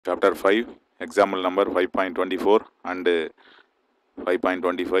Chapter 5, example number 5.24 and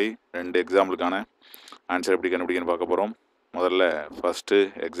 5.25 ரெண்டு எக்ஸாம்பிளுக்கான answer எப்படி கண்டுபிடிக்கணும்னு பார்க்க போகிறோம். முதல்ல ஃபஸ்ட்டு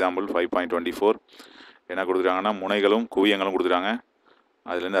எக்ஸாம்பிள் 5.24 என்ன கொடுத்துருக்காங்கன்னா, முனைகளும் குவியங்களும் கொடுத்துருக்காங்க.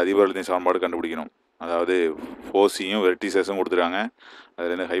 அதுலேருந்து அதிபரத்தின் சமன்பாடு கண்டுபிடிக்கணும். அதாவது ஃபோர்சியும் வெர்டிசஸும் கொடுத்துருக்காங்க.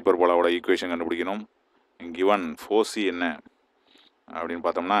 அதுலேருந்து ஹைப்பர்போலாவோட ஈக்குவேஷன் கண்டுபிடிக்கணும். கிவன் ஃபோர்சி என்ன அப்படின்னு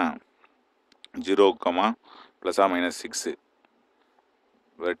பார்த்தோம்னா 0, ±6.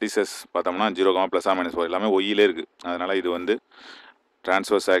 வெர்டிசஸ் பார்த்தோம்னா 0, ±4 எல்லாமே ஒய்யிலே இருக்குது. அதனால் இது வந்து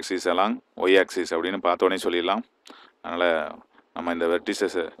ட்ரான்ஸ்வர்ஸ் ஆக்சிஸ் எல்லாம் ஒய் ஆக்சிஸ் அப்படின்னு பார்த்தோன்னே சொல்லிடலாம். அதனால் நம்ம இந்த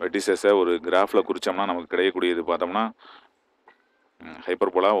வெர்டிசஸை ஒரு கிராஃபில் குறித்தோம்னா நமக்கு கிடைக்கக்கூடியது பார்த்தோம்னா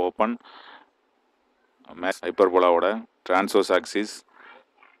ஹைப்பர்போலா ஓப்பன் ஹைப்பர்போலாவோட ட்ரான்ஸ்வர்ஸ் ஆக்சிஸ்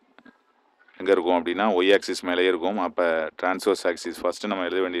எங்கே இருக்கும் அப்படின்னா ஒய் ஆக்சிஸ் மேலேயே இருக்கும். அப்போ ட்ரான்ஸ்வர்ஸ் ஆக்சிஸ் ஃபஸ்ட்டு நம்ம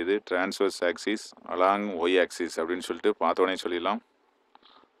எழுத வேண்டியது transverse axis along Y axis அப்படின்னு சொல்லிட்டு பார்த்தோன்னே சொல்லிடலாம்.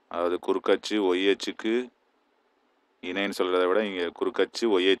 அதாவது குறுக்கச்சு ஒய்ஹெச்சுக்கு இணைன்னு சொல்கிறத விட இங்கே குறுக்கச்சு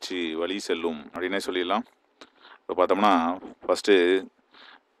ஒய்ஹெச்சு வழி செல்லும் அப்படின்னே சொல்லிடலாம். இப்போ பார்த்தோம்னா ஃபஸ்ட்டு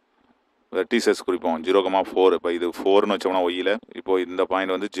வெர்டிசஸ் குறிப்போம் 0, இப்போ இது 4ன்னு வச்சோம்னா ஒய்யில். இப்போது இந்த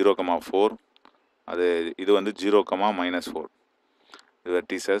பாயிண்ட் வந்து 0, 4 இது வந்து 0, -4 இது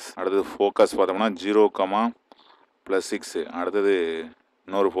வெர்டிசஸ். அடுத்தது ஃபோக்கஸ் பார்த்தோம்னா 0, +6. அடுத்தது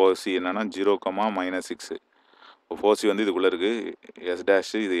இன்னொரு ஃபோர்சி என்னென்னா 0, -6. இப்போ ஃபோர்சி வந்து இதுக்குள்ளே இருக்குது.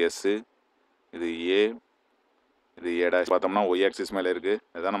 S' இது எஸ்ஸு, இது ஏ, இது ஏ' பார்த்தோம்னா ஒய் ஆக்சிஸ் மேலே இருக்குது.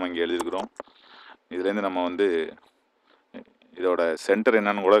 இதுதான் நம்ம இங்கே எழுதியிருக்கிறோம். இதுலேருந்து நம்ம வந்து இதோட சென்டர்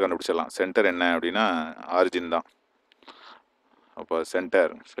என்னன்னு கூட கண்டுபிடிச்சிடலாம். சென்டர் என்ன அப்படின்னா ஆரிஜின் தான். அப்போ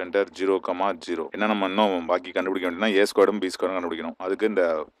சென்டர் 0, 0 என்ன நம்ம இன்னும் பாக்கி கண்டுபிடிக்க வேண்டியதுனா A² B² கண்டுபிடிக்கணும். அதுக்கு இந்த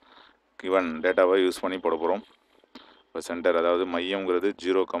கிவன் டேட்டாவை யூஸ் பண்ணி போட போகிறோம். இப்போ சென்டர் அதாவது மையம்ங்கிறது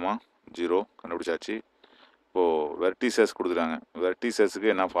 0, 0 கண்டுபிடிச்சாச்சு. இப்போது வெர்டிசஸ் கொடுத்துட்டாங்க. வெர்டிசஸுக்கு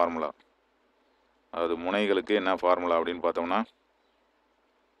என்ன ஃபார்முலா, அதாவது முனைகளுக்கு என்ன ஃபார்முலா அப்படின்னு பார்த்தோம்னா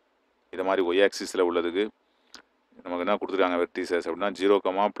இது மாதிரி ஒய் ஆக்சிஸில் உள்ளதுக்கு நமக்கு என்ன கொடுத்துருக்காங்க வெர்டிசஸ் அப்படின்னா 0,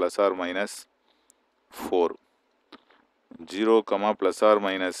 ±4. 0,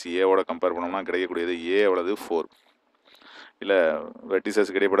 ±ஏவோட கம்பேர் பண்ணோம்னா கிடைக்கக்கூடியது ஏ எவ்வளவு 4. இல்லை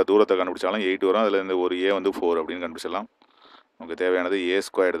வெர்டிசஸ் கிடைப்பட தூரத்தை கண்டுபிடிச்சாலும் 8 வரும். அதில் இந்த ஒரு ஏ வந்து 4 அப்படின்னு கண்டுபிடிச்சிடலாம். நமக்கு தேவையானது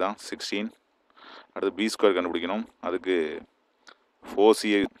A² தான் 16. அடுத்து B² கண்டுபிடிக்கணும். அதுக்கு ஃபோர்சி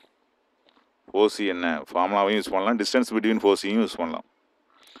என்ன ஃபார்முலாவையும் யூஸ் பண்ணலாம், டிஸ்டன்ஸ் பிட்வீன் ஃபோர்சியும் யூஸ் பண்ணலாம்.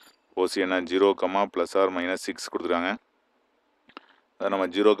 ஃபோர்சி என்ன 0, ±6 கொடுத்துருக்காங்க. அதை நம்ம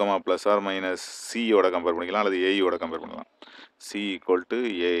 0, ±Cயோட கம்பேர் பண்ணிக்கலாம் அல்லது ஏஇயோட கம்பேர் பண்ணலாம். C =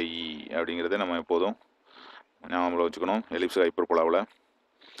 AE அப்படிங்கிறத நம்ம எப்போதும் ஞாபகம் வச்சுக்கணும் எலிப்ஸ் ஹைப்பர்போலாவில்.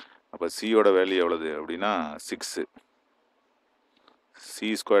 அப்போ சியோட வேல்யூ எவ்வளவு அப்படின்னா 6,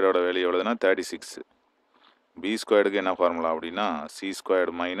 C² வேல்யூ எவ்வளோதுன்னா 36. B²க்கு என்ன ஃபார்முலா அப்படின்னா C²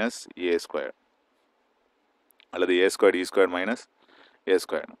 -A² அல்லது A² E²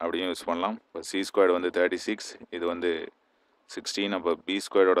 -A² அப்படியும் யூஸ் பண்ணலாம். இப்போ C² வந்து 36, இது வந்து 16. அப்போ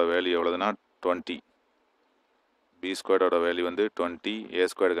B² வேல்யூ எவ்வளோதுன்னா 20. B² வேல்யூ வந்து 20.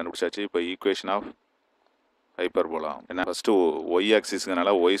 A² கண்டுபிடிச்சாச்சு. இப்போ ஈக்குவேஷன் ஆஃப் ஹைப்பர்போலா என்ன, ஃபஸ்ட்டு ஒய் ஆக்சிஸ்னால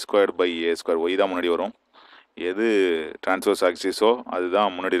y²/A², ஒய் தான் முன்னாடி வரும். எது ட்ரான்ஸ்வர்ஸ் ஆக்சிஸோ அதுதான்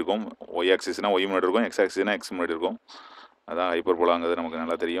முன்னாடி இருக்கும். ஒய் ஆக்சிஸ்னால் ஒய் முன்னாடி இருக்கும், எக்ஸ் ஆக்சிஸ்னால் எக்ஸ் முன்னாடி இருக்கும். அதான் ஹைப்பர்போலாங்கிறது நமக்கு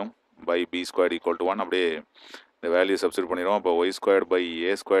நல்லா தெரியும். B² = 1 அப்படியே இந்த வேல்யூ சப்ஸ்டிட் பண்ணிடுவோம். அப்போ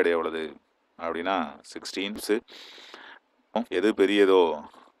y²/A² எவ்வளவு அப்படின்னா 16. எது பெரியதோ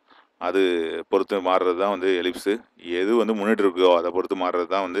அது பொறுத்து மாறுறது தான் வந்து எலிப்ஸு. எது வந்து முன்னாடி இருக்கோ அதை பொறுத்து மாறுறது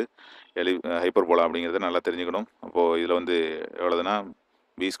தான் வந்து ஹைப்பர்போலா அப்படிங்கிறத நல்லா தெரிஞ்சுக்கணும். அப்போது இதில் வந்து எவ்வளோதுன்னா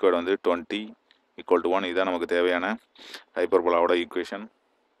B² வந்து 20 = 1. இதுதான் நமக்கு தேவையான ஹைப்பர்போலாவோட ஈக்குவேஷன்.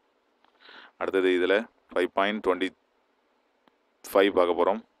 அடுத்தது இதில் 5.25 பார்க்க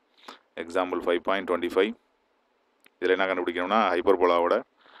போகிறோம். எக்ஸாம்பிள் 5.25. இதில் என்ன கண்டுபிடிக்கணும்னா ஹைப்பர்போலாவோட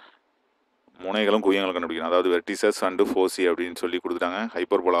முனைகளும் குவியங்களும் கண்டுபிடிக்கணும். அதாவது வெர்டிசஸ் அண்டு ஃபோர்சி அப்படின்னு சொல்லி கொடுத்துட்டாங்க.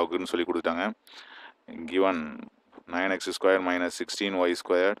 ஹைப்பர்போலாவுக்குன்னு சொல்லி கொடுத்துட்டாங்க. Given 9x² -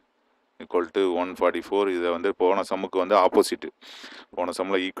 16y² = 144. இதை வந்து போன சம்முக்கு வந்து ஆப்போசிட்டு. போன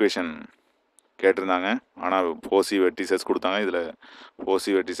சம்மில் ஈக்குவேஷன் கேட்டிருந்தாங்க, ஆனால் ஃபோர்சி வெர்டிசஸ் கொடுத்தாங்க. இதில் ஃபோர்சி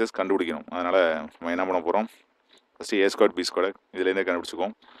வெர்டிசஸ் கண்டுபிடிக்கணும். அதனால் நம்ம என்ன பண்ண போகிறோம், ஃபஸ்ட்டு A² B² இதுலேருந்தே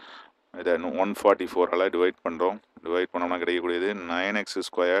கண்டுபிடிச்சிக்குவோம். இதை 144ஆல் டிவைட் பண்ணுறோம். டிவைட் பண்ணோம்னா கிடைக்கக்கூடியது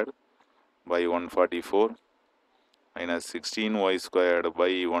 9x² / 144 -16y² /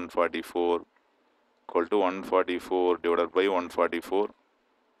 144 = 144 / 144.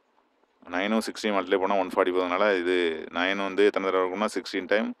 9ம் 16 மல்டிப்ளை பண்ணால் 144. இது 9 வந்து எத்தனை தடவை இருக்குன்னா 16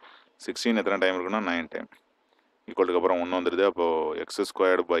 டைம், 16 எத்தனை டைம் இருக்குன்னா 9 டைம். ஈக்குவலுக்கு அப்புறம் 1 வந்துடுது. அப்போது x²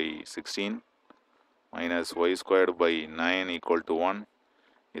 / 16 - y² / 9 = 1.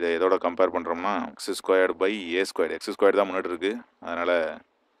 இதை எதோட கம்பேர் பண்ணுறோம்னா x² பை a². x² தான் முன்னாடி இருக்குது, அதனால்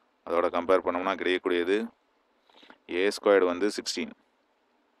அதோட கம்பேர் பண்ணோம்னா கிடைக்கக்கூடியது a² வந்து 16,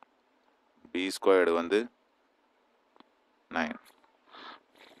 b² வந்து 9.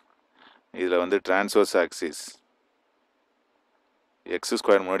 இதில் வந்து டிரான்ஸ்வர்ஸ் ஆக்சிஸ்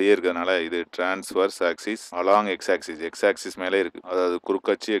x² முன்னாடியே இருக்கிறதுனால இது transverse axis along X axis மேலே இருக்குது. அதாவது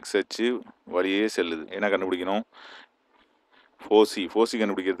குறுக்கச்சு எக்ஸ் அச்சு வழியே செல்லுது. என்ன கண்டுபிடிக்கணும்? 4c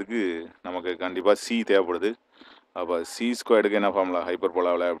கண்டுபிடிக்கிறதுக்கு நமக்கு கண்டிப்பாக c தேவைப்படுது. அப்போ c² என்ன ஃபார்முலா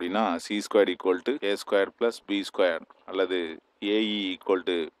ஹைப்பர்போலாவில் அப்படின்னா c² equal to a² plus b² அல்லது ae equal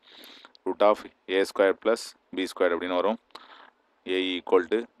to √a² plus b² அப்படின்னு வரும். ae ஈக்குவல்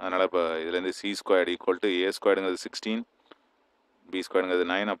டு, அதனால் இப்போ இதுலேருந்து c² ஈக்குவல் டு a²ங்கிறது 16, b²ங்கிறது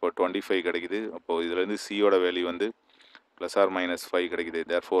 9, அப்போ 25 கிடைக்குது. அப்போது இதுலேருந்து சியோட வேல்யூ வந்து +or-5 கிடைக்குது.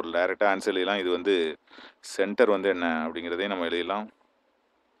 தேர்ஃபோர் டேரெக்டாக ஆன்சர் எழுதலாம். இது வந்து சென்டர் வந்து என்ன அப்படிங்கிறதையும் நம்ம எழுதலாம்.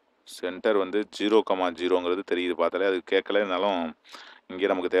 சென்டர் வந்து 0,0ங்கிறது தெரியுது பார்த்தாலே, அது கேட்கல, இருந்தாலும் இங்கே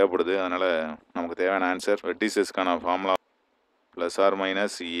நமக்கு தேவைப்படுது. அதனால் நமக்கு தேவையான ஆன்சர் வெர்டிசஸ்க்கான ஃபார்முலா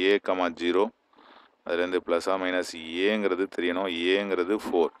 +or-a,0, அதுலேருந்து +or-aங்கிறது தெரியணும். ஏங்கிறது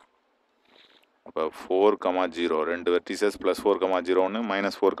 4, அப்போ 4,0 ரெண்டு வெர்டிசஸ் +4,0 ஒன்று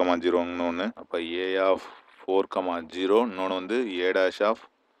 -4,0 ஒன்று. அப்போ a ஆஃப் 4,0 இன்னொன்று வந்து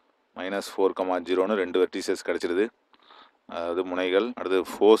a'(-4,0ன்னு ரெண்டு வெர்டிசஸ் கிடச்சிருது, அதாவது முனைகள். அடுத்து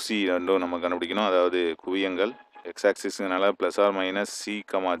 4c ரெண்டும் நம்ம கண்டுபிடிக்கணும், அதாவது குவியங்கள். எக்ஸ் ஆக்சிஸ்னால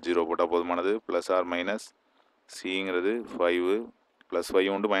 +or-c,0 போட்டால் போதுமானது. +or-cங்கிறது 5,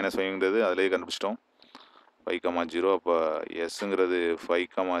 +5 உண்டு -5ங்கிறது அதிலே கண்டுபிடிச்சிட்டோம். 5,0, அப்போ எஸ்ங்கிறது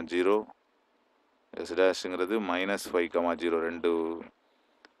 5,0, S'(ங்கிறது -5,0. ரெண்டு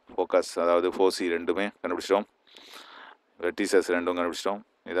ஃபோக்கஸ், அதாவது 4c ரெண்டுமே கண்டுபிடிச்சிட்டோம். வெர்டிசஸ் ரெண்டும் கண்டுபிடிச்சிட்டோம்.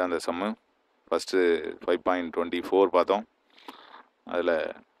 இதான் அந்த சம்மு. ஃபஸ்ட்டு 5.24 பார்த்தோம். அதில்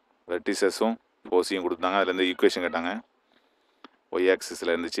வெர்டிசஸும் 4cயும் கொடுத்தாங்க. அதுலேருந்து ஈக்குவேஷன் கேட்டாங்க, ஒய்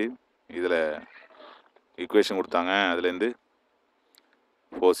ஆக்சிஸில் இருந்துச்சு. இதில் ஈக்குவேஷன் கொடுத்தாங்க, அதுலேருந்து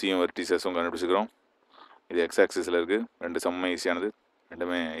 4cயும் வெர்டிசஸும் கண்டுபிடிச்சிக்கிறோம். இது எக்ஸ் ஆக்சிஸில் இருக்குது. ரெண்டு சம்முமே ஈஸியானது,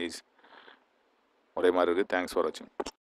 ரெண்டுமே ஒரே மாதிரி இருக்குது. தேங்க்ஸ் ஃபார் வாட்சிங்.